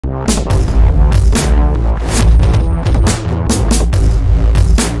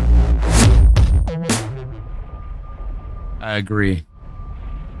I agree.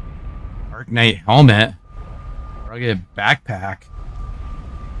 Dark Knight helmet. Rugged backpack.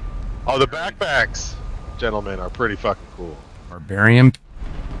 Oh, the backpacks, gentlemen, are pretty fucking cool. Barbarian.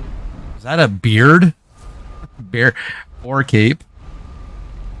 Is that a beard? Bear or cape?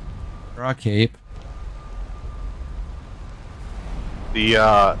 Draw cape. The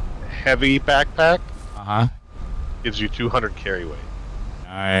heavy backpack Uh-huh. gives you 200 carry weight.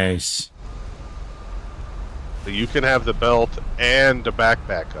 Nice. So you can have the belt and the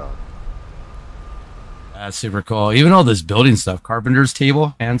backpack on. That's super cool. Even all this building stuff. Carpenter's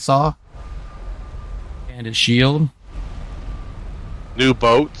table, handsaw, and a shield. New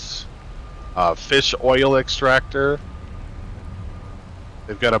boats, fish oil extractor.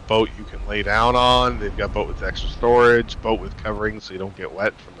 They've got a boat you can lay down on. They've got a boat with extra storage, boat with covering so you don't get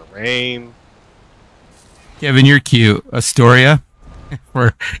wet from the rain. Kevin, you're cute. Astoria?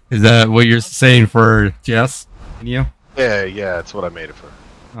 Is that what you're saying for Jess and you? Yeah, that's what I made it for.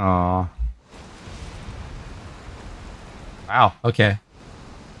 Aw. Wow, okay.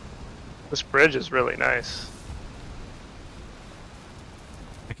 This bridge is really nice.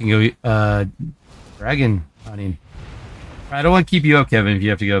 I can go dragon hunting. I don't want to keep you up, Kevin, if you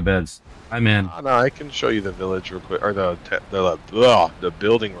have to go to beds. I'm in. No, I can show you the village real quick, or the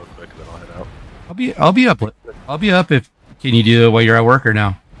building real quick, and then I'll head out. I'll be up. I'll be up if can you do it while you're at work or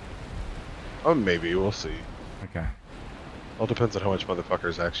no? Oh, maybe we'll see. Okay. All depends on how much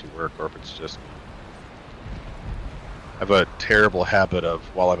motherfuckers actually work, or if it's just me. I have a terrible habit of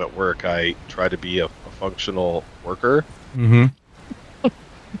while I'm at work, I try to be a functional worker. Mm-hmm.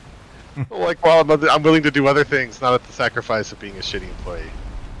 Like, well, I'm willing to do other things, not at the sacrifice of being a shitty employee.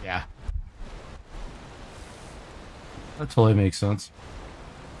 Yeah. That totally makes sense.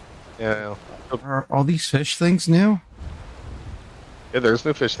 Yeah. Are all these fish things new? Yeah, there's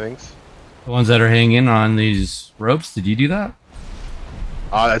new fish things. The ones that are hanging on these ropes, did you do that?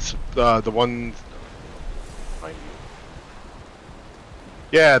 That's the one.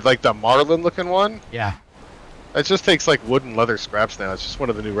 Yeah, like the marlin looking one. Yeah. It just takes like wood and leather scraps now. It's just one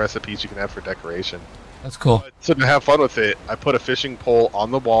of the new recipes you can have for decoration. That's cool. So to have fun with it, I put a fishing pole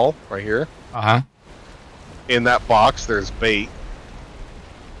on the wall right here. Uh-huh. In that box, there's bait.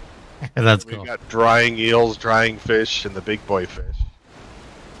 That's We've cool. got drying eels, drying fish, and the big boy fish.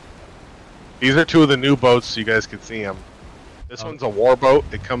 These are two of the new boats, so you guys can see them. This one's a war boat.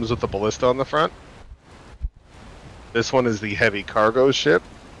 It comes with a ballista on the front. This one is the heavy cargo ship.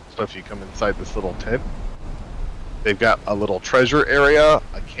 So if you come inside this little tent, they've got a little treasure area,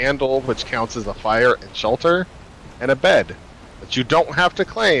 a candle, which counts as a fire and shelter, and a bed that you don't have to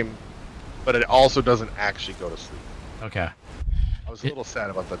claim, but it also doesn't actually go to sleep. Okay. I was a little sad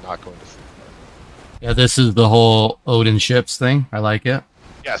about the not going to sleep. Yeah, this is the whole Odin ships thing. I like it.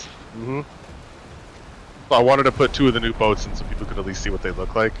 Yes. Mm-hmm. So I wanted to put two of the new boats in so people could at least see what they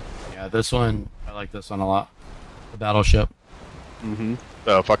look like. Yeah, this one, I like this one a lot. The battleship. Mm-hmm.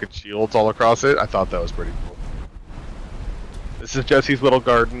 The fucking shields all across it. I thought that was pretty cool. This is Jesse's little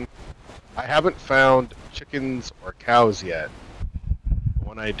garden. I haven't found chickens or cows yet.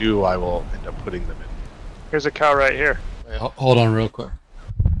 When I do, I will end up putting them in. Here's a cow right here. Hold on real quick.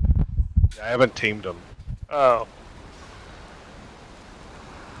 I haven't tamed them. Oh.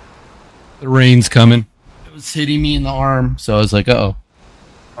 The rain's coming. It was hitting me in the arm, so I was like, uh-oh.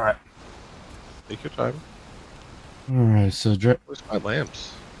 Alright. Take your time. Alright, so... Where's my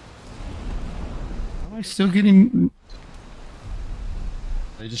lamps? Am I still getting...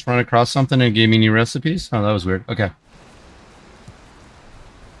 They just run across something and gave me new recipes? Oh, that was weird. Okay.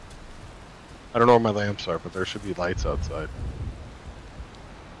 I don't know where my lamps are, but there should be lights outside.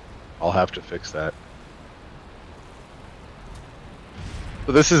 I'll have to fix that.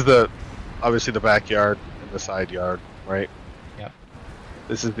 So this is obviously the backyard and the side yard, right? Yep.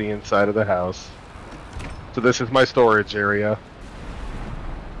 This is the inside of the house. So this is my storage area.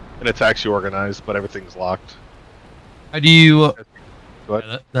 And it's actually organized, but everything's locked. How do you... Go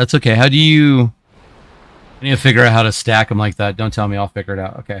ahead. That's okay. How do you... I need to figure out how to stack them like that. Don't tell me. I'll figure it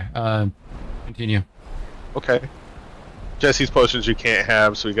out. Okay. Continue. Okay. Jesse's potions you can't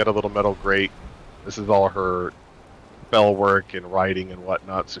have, so we got a little metal grate. This is all her spell work and writing and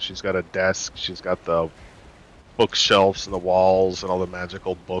whatnot. So she's got a desk. She's got the bookshelves and the walls and all the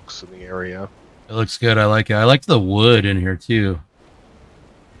magical books in the area. It looks good. I like it. I like the wood in here too.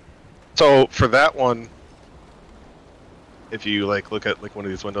 So for that one, if you look at one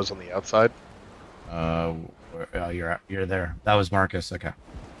of these windows on the outside. You're there. That was Marcus. Okay.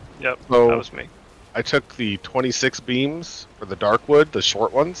 Yep, So- that was me. I took the 26 beams for the dark wood, the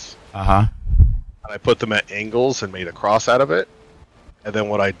short ones, Uh-huh. and I put them at angles and made a cross out of it. And then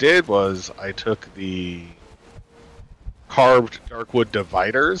what I did was I took the carved darkwood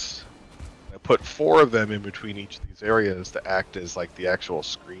dividers. I put 4 of them in between each of these areas to act as like the actual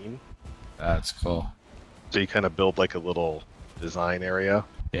screen. That's cool. So you kind of build like a little design area.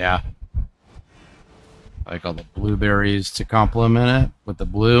 Yeah. Like all the blueberries to complement it with the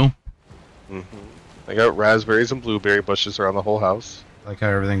blue. I got raspberries and blueberry bushes around the whole house. Like how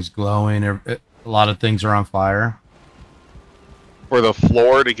everything's glowing. A lot of things are on fire. For the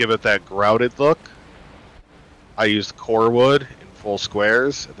floor, to give it that grouted look, I used core wood in full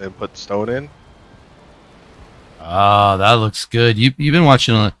squares and then put stone in. Oh, that looks good. You've been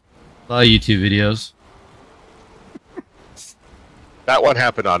watching a lot of YouTube videos. That one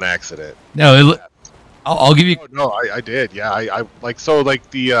happened on accident. No, I'll give you. Oh, no, I did. Yeah, I like so like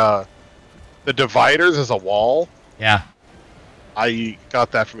the dividers as a wall. Yeah. I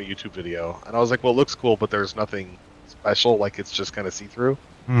got that from a YouTube video, and I was like, well, it looks cool, but there's nothing special. Like it's just kind of see through.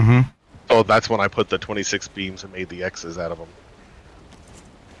 Mm-hmm. So that's when I put the 26 beams and made the X's out of them.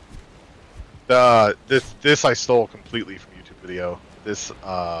 This I stole completely from YouTube video. This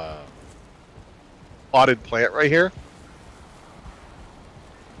potted plant right here.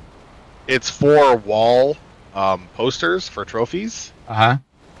 It's for wall posters for trophies, Uh-huh.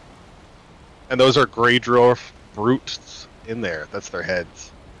 and those are gray dwarf brutes in there. That's their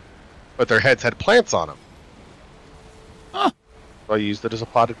heads, but their heads had plants on them. Huh. So I used it as a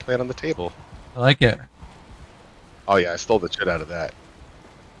potted plant on the table. I like it. Oh yeah, I stole the shit out of that.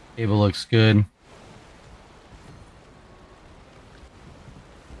 Table looks good.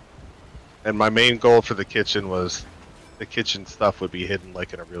 And my main goal for the kitchen was the kitchen stuff would be hidden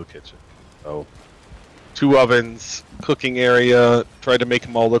like in a real kitchen. So 2 ovens, cooking area, tried to make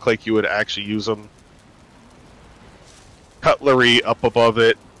them all look like you would actually use them. Cutlery up above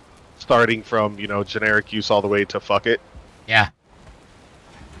it, starting from, generic use all the way to fuck it. Yeah.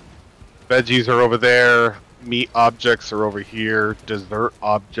 Veggies are over there, meat objects are over here, dessert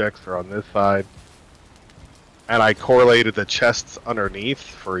objects are on this side. And I correlated the chests underneath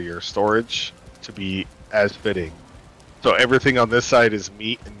for your storage to be as fitting. So everything on this side is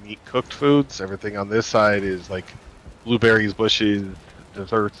meat and meat cooked foods. Everything on this side is like blueberries, bushes,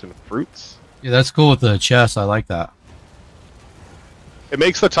 desserts, and fruits. Yeah, that's cool with the chest. I like that. It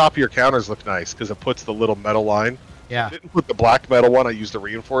makes the top of your counters look nice because it puts the little metal line. Yeah. I didn't put the black metal one. I used the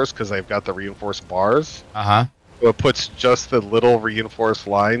reinforced because I've got the reinforced bars. Uh-huh. So it puts just the little reinforced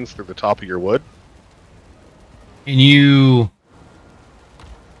lines through the top of your wood. Can you...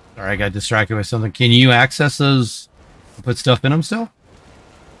 Sorry, I got distracted by something. Can you access those and put stuff in them still?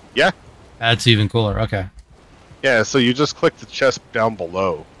 Yeah. That's even cooler. Okay. Yeah, so you just click the chest down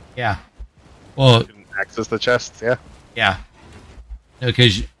below. Yeah. Well, You can access the chests, yeah. yeah.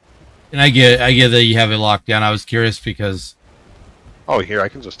 Because... And I get that you have it locked down. I was curious because... Oh, here, I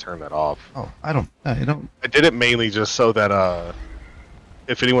can just turn that off. Oh, I don't... I did it mainly just so that,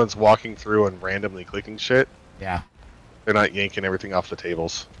 if anyone's walking through and randomly clicking shit, Yeah. they're not yanking everything off the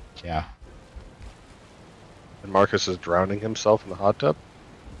tables. Yeah. And Marcus is drowning himself in the hot tub.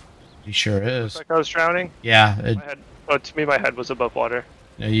 He sure is. Like I was drowning. Yeah. My head. Oh, to me, my head was above water.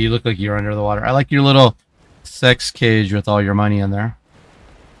 You look like you're under the water. I like your little sex cage with all your money in there.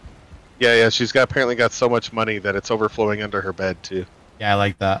 Yeah, she's apparently got so much money that it's overflowing under her bed, too. Yeah, I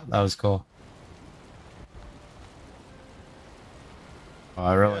like that. That was cool. Oh,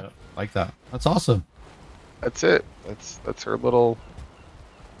 I really like that. That's awesome. That's it. That's her little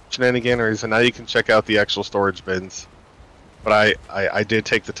shenaniganeries, and now you can check out the actual storage bins. But I did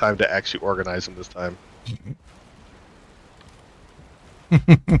take the time to actually organize them this time.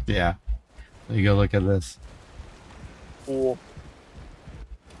 Yeah. There you go. Look at this. Cool.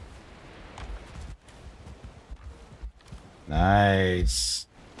 Nice.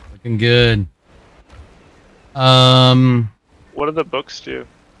 Looking good. What do the books do?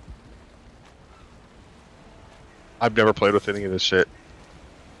 I've never played with any of this shit.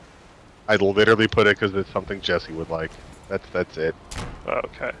 I literally put it because it's something Jesse would like. That's it. Oh,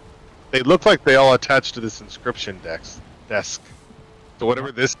 okay. They look like they all attach to this inscription desk. So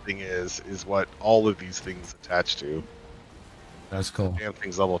whatever this thing is what all of these things attach to. That's cool. Damn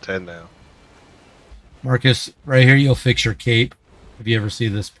thing's level 10 now. Marcus, right here, you'll fix your cape. If you ever see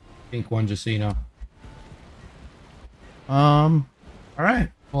this pink one, just so you know. All right.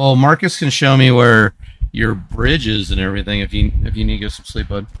 Well, Marcus can show me where your bridge is and everything if you need to get some sleep,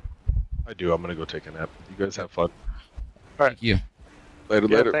 bud. I do. I'm gonna go take a nap. You guys have fun. Thank you.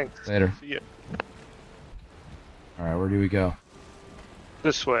 Later. Thanks. Later. See ya. All right, where do we go?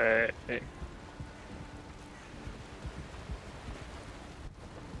 This way.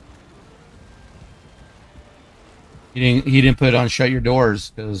 He didn't put it on shut your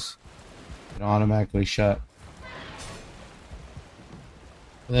doors because it automatically shut.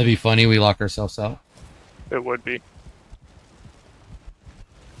 That'd be funny. We lock ourselves out. It would be.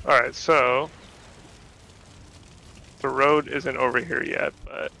 Alright, so the road isn't over here yet,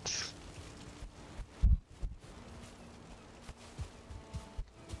 but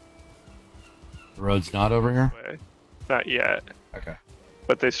The road's not over here? not yet. Okay.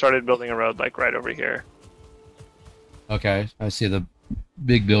 But they started building a road like right over here. Okay, I see the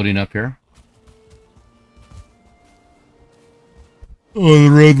big building up here. Oh,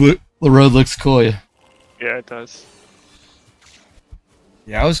 the road looks cool. Yeah, Yeah, it does.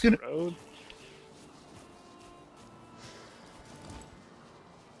 I was gonna. Road.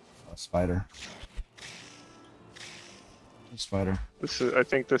 Oh, spider. Spider. I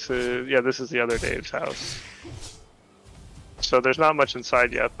think this is the other Dave's house. So there's not much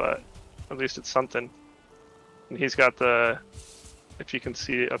inside yet, but at least it's something. And he's got the, if you can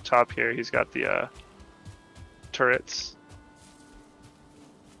see up top here, he's got the turrets.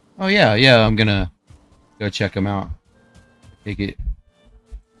 Oh yeah. I'm gonna go check them out. Take it.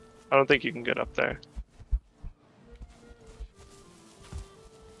 I don't think you can get up there.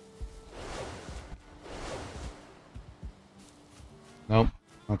 Nope.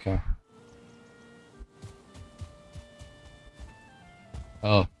 Okay.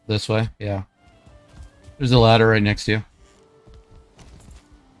 Oh, this way? Yeah. There's a ladder right next to you.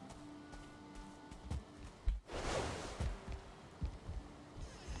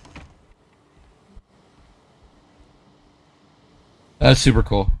 That's super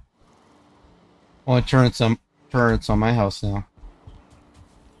cool. I want turrets on my house now.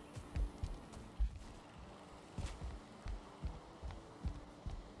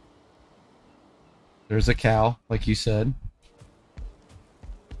 There's a cow, like you said.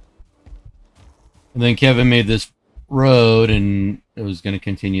 And then Kevin made this road, and it was going to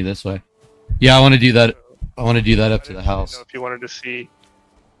continue this way. Yeah, I want to do that. I want to do that up to the house. I don't know if you wanted to see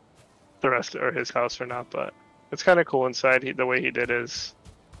the rest or his house or not, but it's kind of cool inside. The way he did his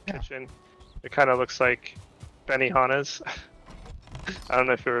kitchen, it kind of looks like Benihana's. I don't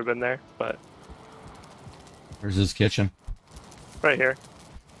know if you've ever been there, but Where's his kitchen? right here.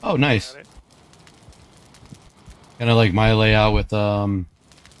 Oh, nice. Kind of like my layout with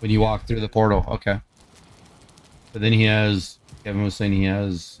when you walk through the portal. Okay. But then Kevin was saying he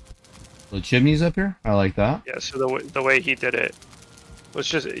has the chimneys up here. I like that. Yeah, so the way he did it was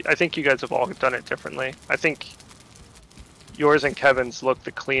just, I think you guys have all done it differently. I think yours and Kevin's look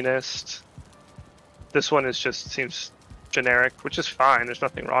the cleanest. This one seems generic, which is fine. There's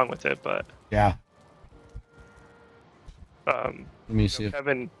nothing wrong with it, but Yeah. Let me see if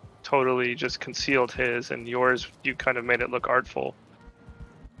Kevin totally just concealed his, and yours, you kind of made it look artful.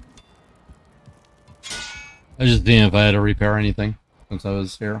 I just didn't know if I had to repair anything since I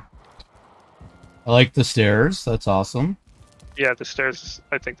was here. I like the stairs. That's awesome. Yeah, the stairs,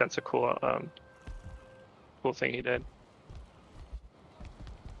 I think that's a cool cool thing he did.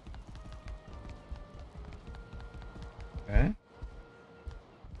 Okay.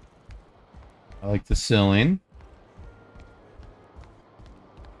 I like the ceiling.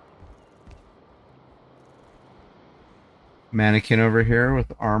 Mannequin over here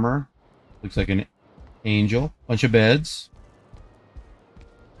with armor. Looks like an angel. Bunch of beds.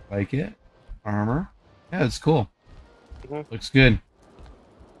 Like it. Armor. Yeah, it's cool. Looks good.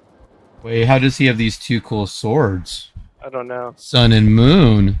 Wait, how does he have these two cool swords? I don't know. Sun and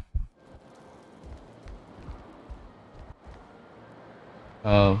moon.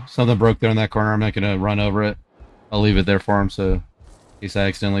 Oh, something broke there in that corner. I'm not going to run over it. I'll leave it there for him so in case I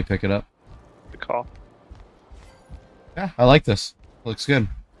accidentally pick it up. Good call. Yeah, I like this. Looks good.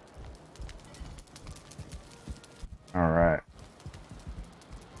 Alright.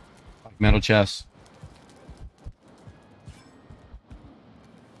 Metal chest.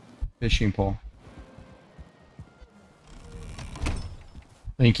 Fishing pole.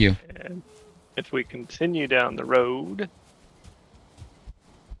 Thank you. And if we continue down the road,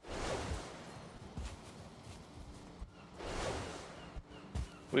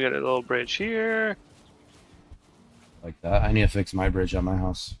 we got a little bridge here. Like that. I need to fix my bridge on my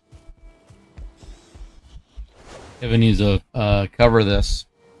house. Kevin needs to cover this.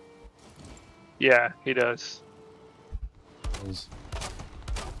 Yeah, he does. I'm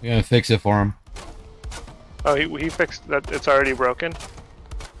gonna fix it for him. Oh, he fixed that. It's already broken.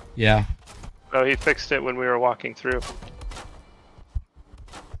 Yeah. Oh, he fixed it when we were walking through.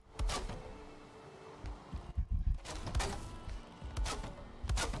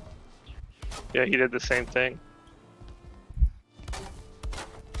 Yeah, he did the same thing.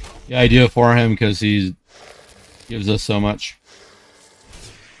 Yeah, I do it for him because he gives us so much.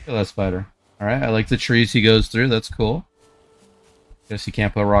 Look at that spider. Alright, I like the trees he goes through. That's cool. Guess you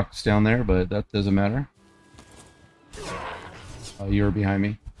can't put rocks down there, but that doesn't matter. Oh, you were behind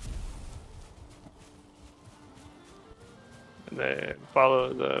me. And then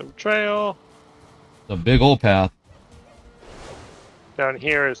follow the trail. It's a big old path. Down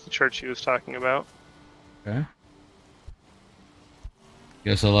here is the church he was talking about. Okay.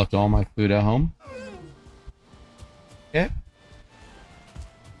 Guess I left all my food at home. Okay.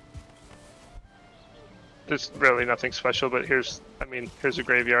 There's really nothing special, but here's a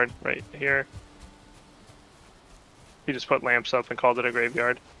graveyard right here. He just put lamps up and called it a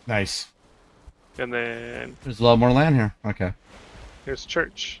graveyard. Nice. And then There's a lot more land here. Okay. here's the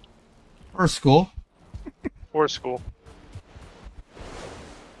church. Or school. Or school.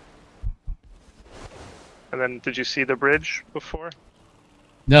 And then, did you see the bridge before?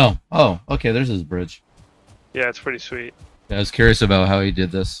 No. Oh, okay. There's his bridge. Yeah, it's pretty sweet. Yeah, I was curious about how he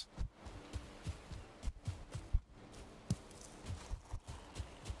did this.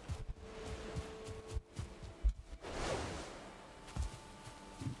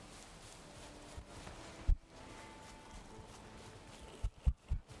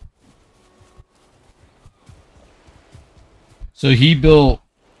 So he built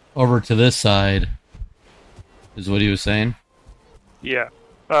over to this side, is what he was saying? Yeah.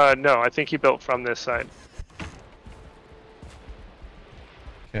 No, I think he built from this side.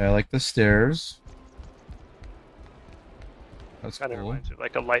 Okay, I like the stairs. That's Kind of cool. reminds me of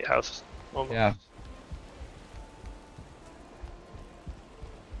like a lighthouse almost. Yeah.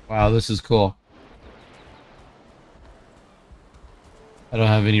 Wow, this is cool. I don't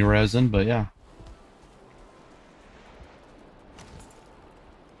have any resin, but yeah.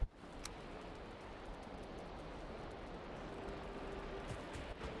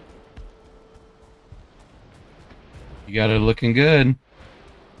 You got it looking good.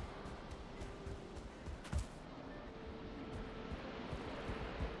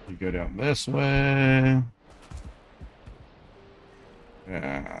 You go down this way.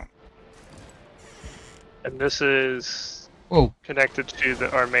 Yeah. And this is Whoa. connected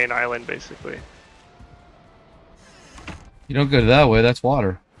to our main island, basically. You don't go that way, that's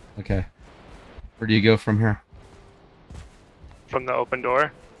water. Okay. Where do you go from here? From the open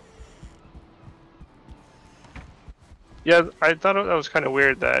door. Yeah, I thought that was kind of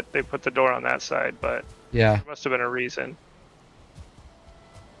weird that they put the door on that side, but Yeah. there must have been a reason.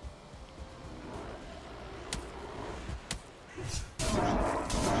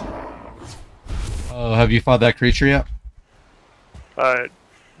 Oh, have you fought that creature yet?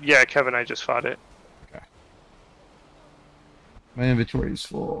 Yeah, Kevin, I just fought it. Okay. My inventory is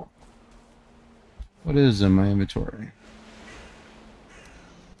full. What is in my inventory?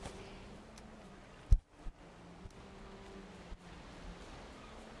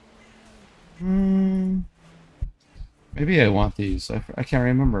 Maybe I want these. I can't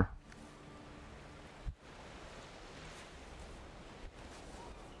remember.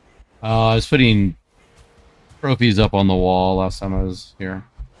 I was putting trophies up on the wall last time I was here.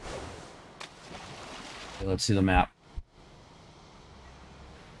 Okay, let's see the map.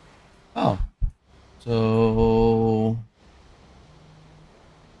 Oh. So...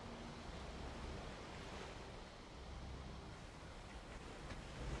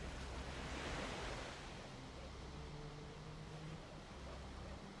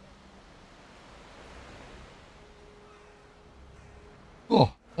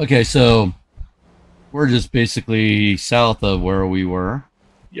 Cool. Okay, so we're just basically south of where we were.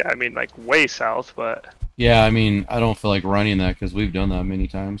 Yeah, I mean, like, way south, but... Yeah, I mean, I don't feel like running that because we've done that many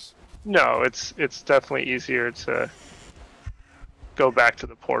times. No, it's definitely easier to go back to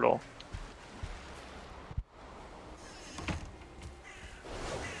the portal.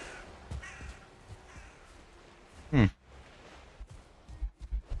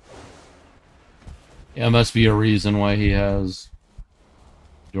 Yeah, must be a reason why he has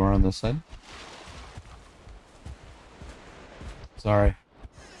door on this side. Sorry.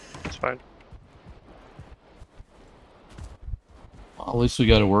 It's fine. Well, at least we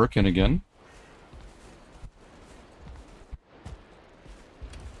got it working again.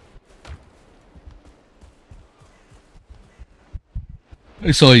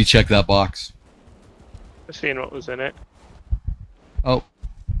 I saw you check that box. Just seeing what was in it. Oh.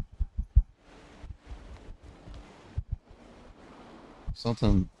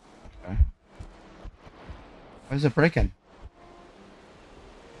 Something. Okay. Why is it breaking?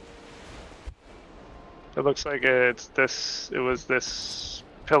 It looks like it's this. It was this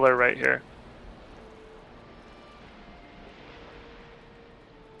pillar right here.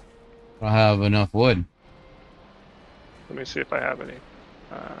 I don't have enough wood. Let me see if I have any.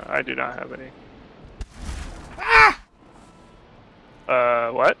 I do not have any. Ah!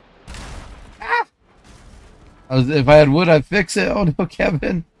 What? If I had wood, I'd fix it. Oh no,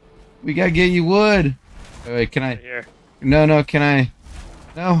 Kevin. We gotta get you wood. Wait, can I? Here. No, can I?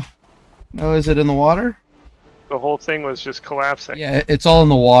 No. No, is it in the water? The whole thing was just collapsing. Yeah, it's all in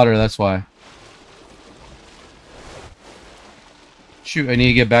the water, that's why. Shoot, I need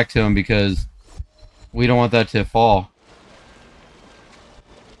to get back to him because we don't want that to fall.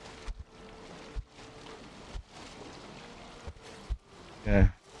 Okay.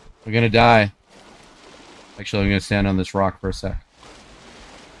 We're gonna die. Actually, I'm gonna stand on this rock for a sec.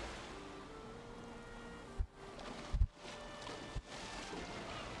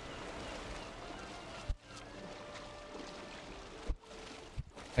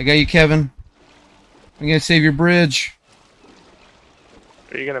 I got you, Kevin. I'm gonna save your bridge.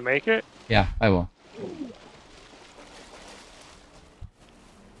 Are you gonna make it? Yeah, I will.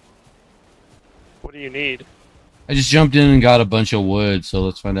 What do you need? I just jumped in and got a bunch of wood, so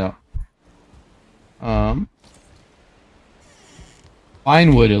let's find out.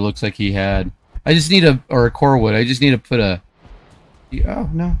 Pine wood, it looks like he had. I just need a core wood. I just need to put a. Oh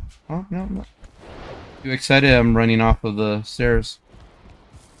no! Oh no! Too excited! I'm running off of the stairs.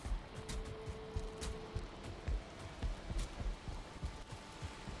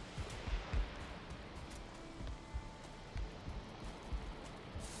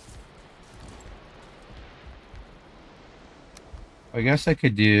 I guess I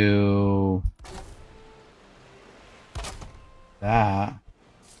could do that.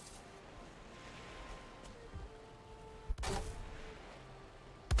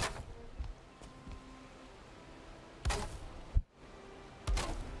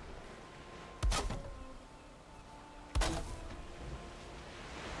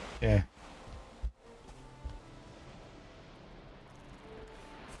 Okay.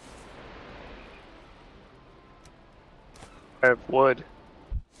 I have wood.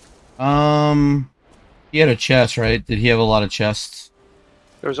 He had a chest, right? Did he have a lot of chests?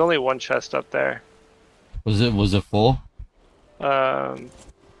 There was only one chest up there. Was it full?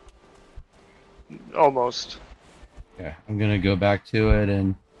 Almost. Okay, I'm gonna go back to it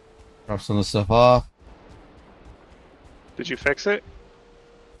and drop some of the stuff off. Did you fix it?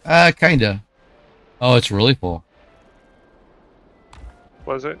 Kinda. Oh, it's really full.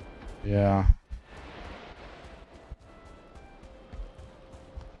 Was it? Yeah.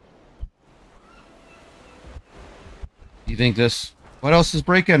 You think this? What else is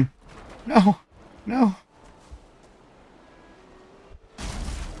breaking? No, no.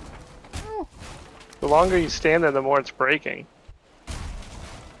 No. The longer you stand there, the more it's breaking.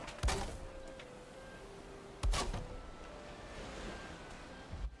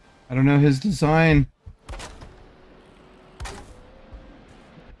 I don't know his design.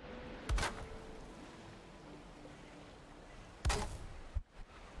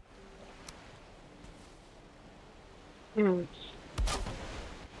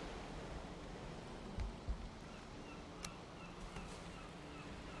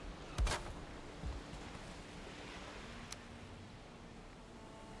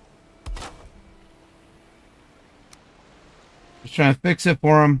 Just trying to fix it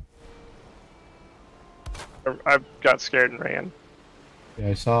for him. I got scared and ran. Yeah,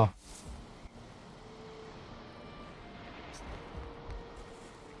 I saw.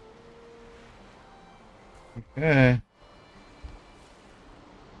 Okay.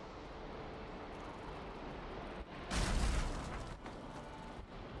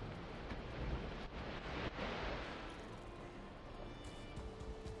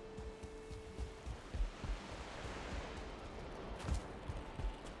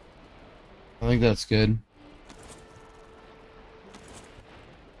 I think that's good.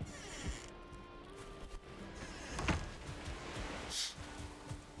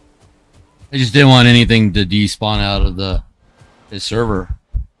 I just didn't want anything to despawn out of his server.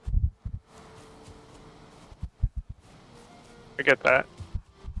 I get that.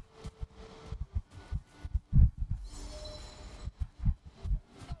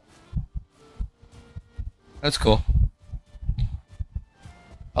 That's cool.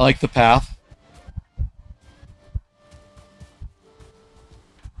 I like the path.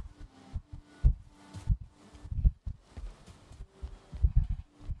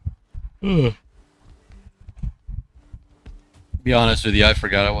 Ugh. Be honest with you, I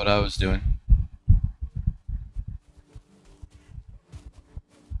forgot what I was doing.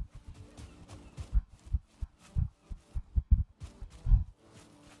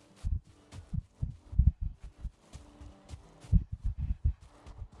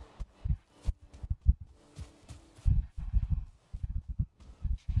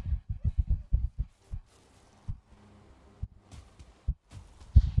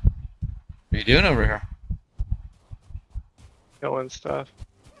 you doing over here? Killing stuff.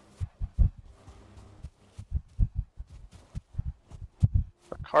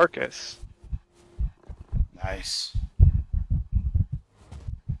 A carcass. Nice.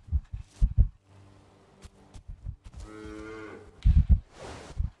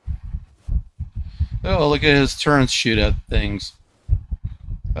 Oh, look at his turns shoot at things.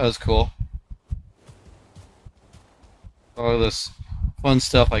 That was cool. All this fun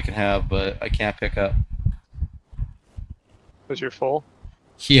stuff I can have, but I can't pick up. Because you're full?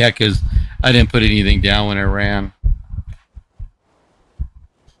 Yeah, because I didn't put anything down when I ran.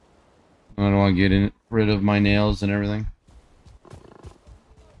 I don't want to get rid of my nails and everything.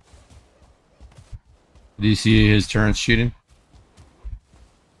 Do you see his turns shooting?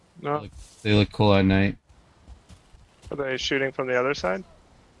 No. They look cool at night. Are they shooting from the other side?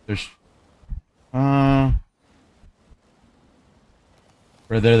 There's...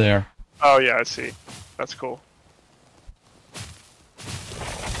 Right there, there. Oh yeah, I see. That's cool.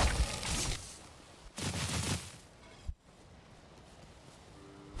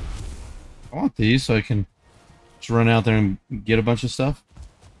 I want these so I can just run out there and get a bunch of stuff.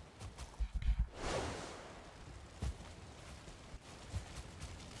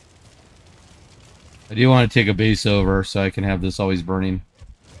 I do want to take a base over so I can have this always burning.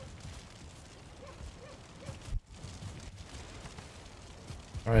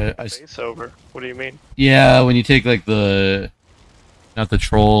 Alright, Base over. What do you mean? yeah, when you take like not the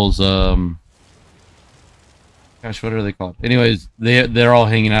trolls, gosh, what are they called? Anyways, they're all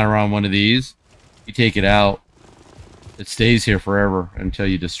hanging out around one of these. You take it out, it stays here forever until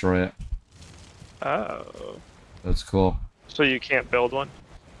you destroy it. Oh. That's cool. So you can't build one?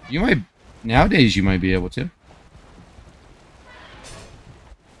 You might, nowadays you might be able to.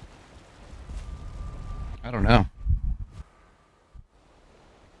 I don't know.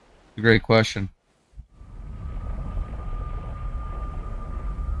 It's a great question.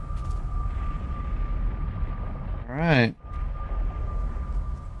 All right.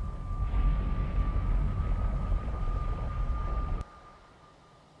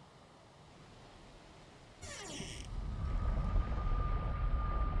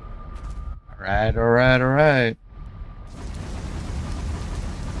 All right.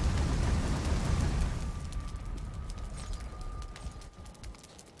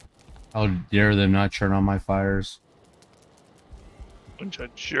 How dare them not turn on my fires? Bunch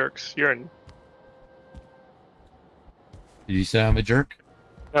of jerks. You're in. Did you say I'm a jerk?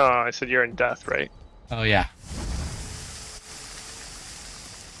 No, I said you're in death, right? Oh, yeah.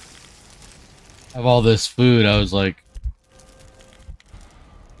 I have all this food, I was like...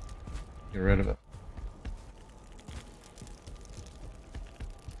 Get rid of it.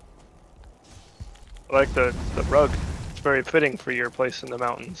 I like the rug. It's very fitting for your place in the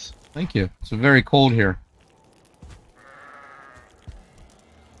mountains. Thank you. It's very cold here.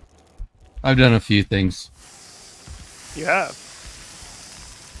 I've done a few things. You have.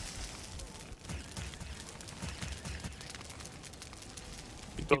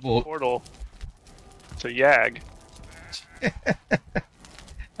 You built a portal to Yag.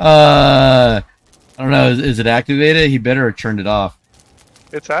 I don't know. Is it activated? He better have turned it off.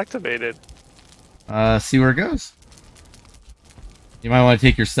 It's activated. See where it goes. You might want to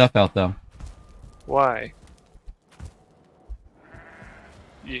take your stuff out, though. Why?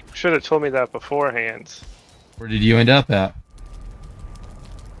 You should have told me that beforehand. Where did you end up at?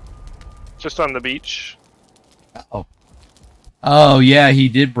 Just on the beach. Oh. Oh, yeah, he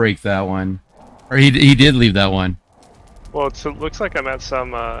did break that one. Or he did leave that one. Well, it looks like I'm at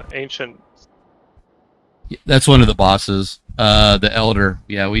some ancient... That's one of the bosses. The Elder.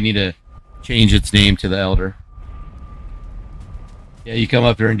 Yeah, we need to change its name to the Elder. Yeah, you come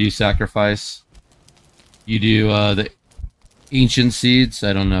up here and do sacrifice. You do the ancient seeds.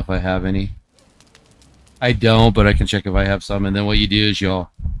 I don't know if I have any. I don't, but I can check if I have some. And then what you do is you'll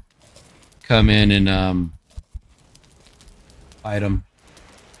come in and fight them.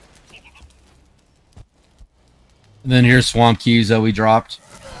 And then here's swamp keys that we dropped.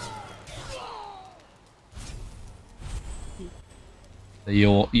 That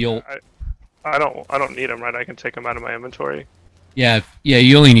you'll. I don't need them, right? I can take them out of my inventory. Yeah,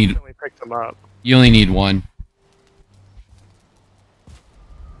 you only need. I only picked them up. You only need one.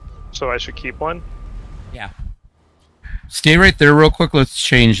 So I should keep one? Yeah. Stay right there real quick. Let's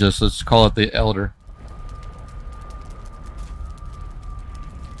change this. Let's call it the Elder.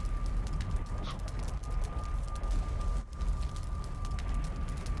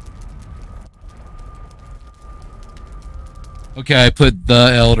 Okay, I put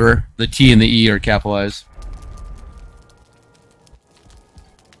the Elder. The T and the E are capitalized.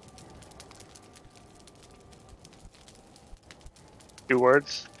 2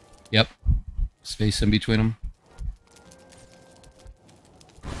 words. Yep. Space in between them.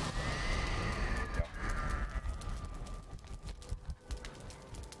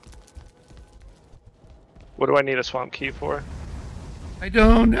 What do I need a swamp key for? I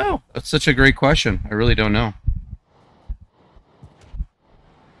don't know. That's such a great question. I really don't know.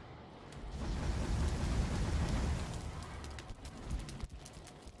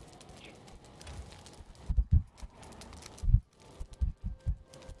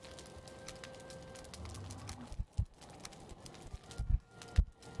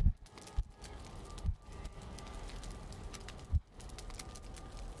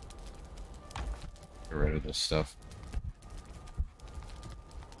 Get rid of this stuff.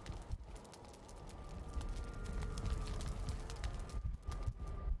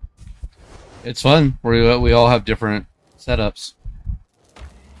 It's fun. We all have different setups.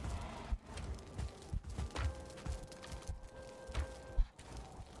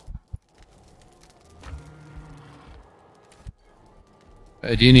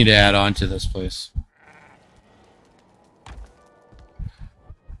 I do need to add on to this place.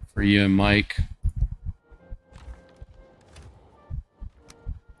 For you and Mike.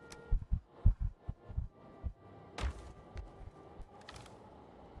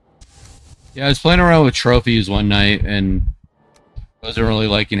 Yeah, I was playing around with trophies one night and wasn't really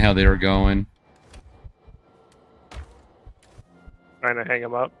liking how they were going. Trying to hang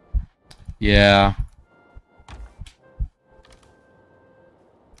them up. Yeah.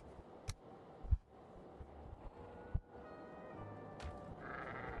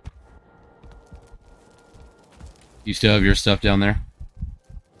 You still have your stuff down there?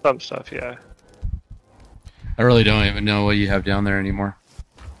 Some stuff, yeah. I really don't even know what you have down there anymore.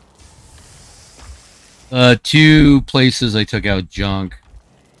 2 places I took out junk.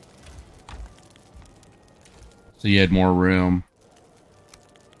 So you had more room.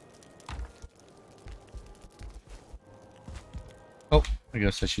 Oh, I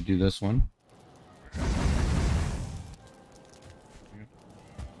guess I should do this one.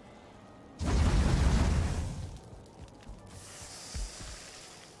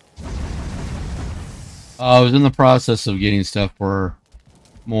 I was in the process of getting stuff for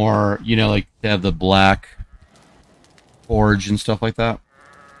more, you know, like they have the black forge and stuff like that.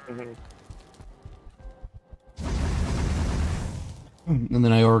 Mm-hmm. And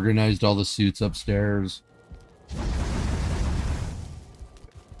then I organized all the suits upstairs.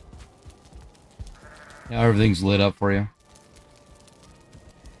 Now everything's lit up for you.